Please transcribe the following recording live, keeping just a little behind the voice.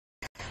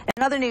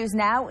In other news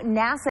now,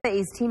 NASA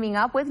is teaming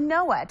up with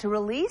NOAA to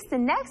release the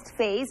next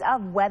phase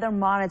of weather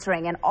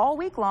monitoring. And all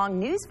week long,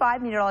 News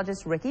 5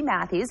 meteorologist Ricky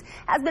Matthews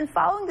has been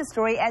following the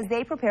story as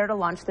they prepare to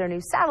launch their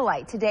new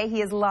satellite. Today,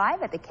 he is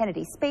live at the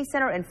Kennedy Space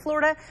Center in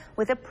Florida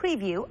with a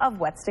preview of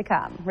what's to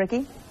come.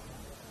 Ricky?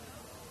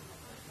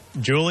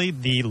 Julie,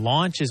 the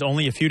launch is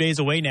only a few days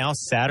away now.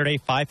 Saturday,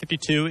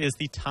 5:52 is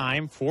the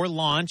time for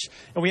launch.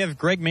 And we have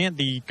Greg Mant,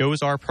 the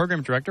GOES-R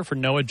program director for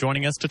NOAA,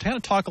 joining us to kind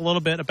of talk a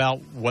little bit about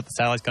what the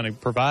satellite's going to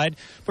provide.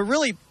 But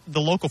really,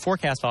 the local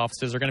forecast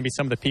offices are going to be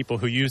some of the people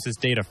who use this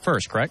data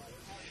first, correct?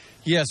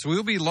 Yes,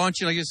 we'll be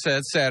launching, like you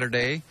said,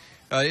 Saturday.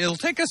 It'll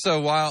take us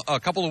a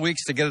couple of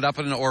weeks to get it up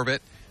in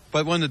orbit.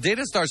 But when the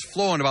data starts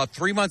flowing about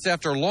 3 months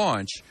after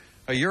launch,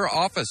 your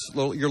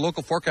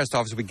local forecast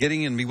office will be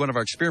getting in one of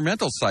our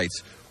experimental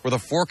sites where the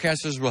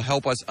forecasters will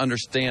help us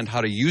understand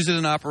how to use it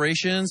in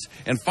operations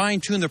and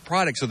fine-tune the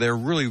product so they're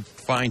really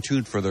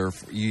fine-tuned for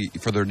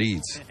their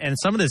needs. And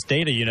some of this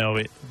data,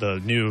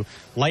 the new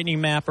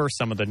lightning mapper,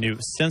 some of the new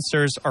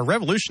sensors are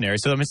revolutionary.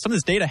 So, some of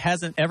this data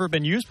hasn't ever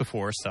been used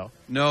before. So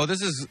no,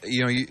 this is,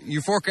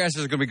 your forecasters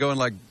are going to be going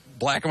like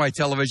black and white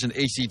television,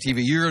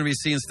 HDTV. You're going to be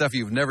seeing stuff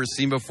you've never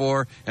seen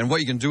before, and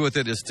what you can do with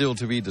it is still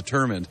to be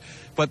determined.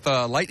 But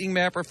the lightning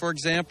mapper, for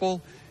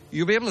example,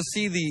 you'll be able to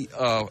see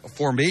the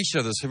formation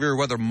of the severe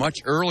weather much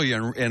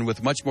earlier and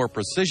with much more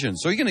precision.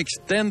 So you can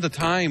extend the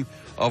time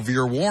of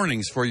your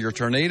warnings for your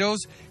tornadoes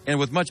and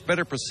with much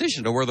better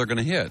precision to where they're going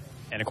to hit.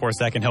 And, of course,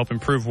 that can help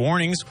improve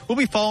warnings. We'll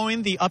be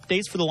following the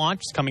updates for the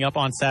launch coming up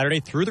on Saturday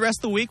through the rest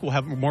of the week. We'll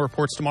have more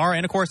reports tomorrow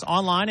and, of course,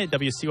 online at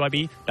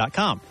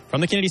WCYB.com. From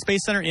the Kennedy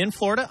Space Center in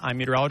Florida, I'm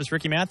meteorologist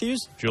Ricky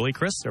Matthews. Julie,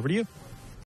 Chris, over to you.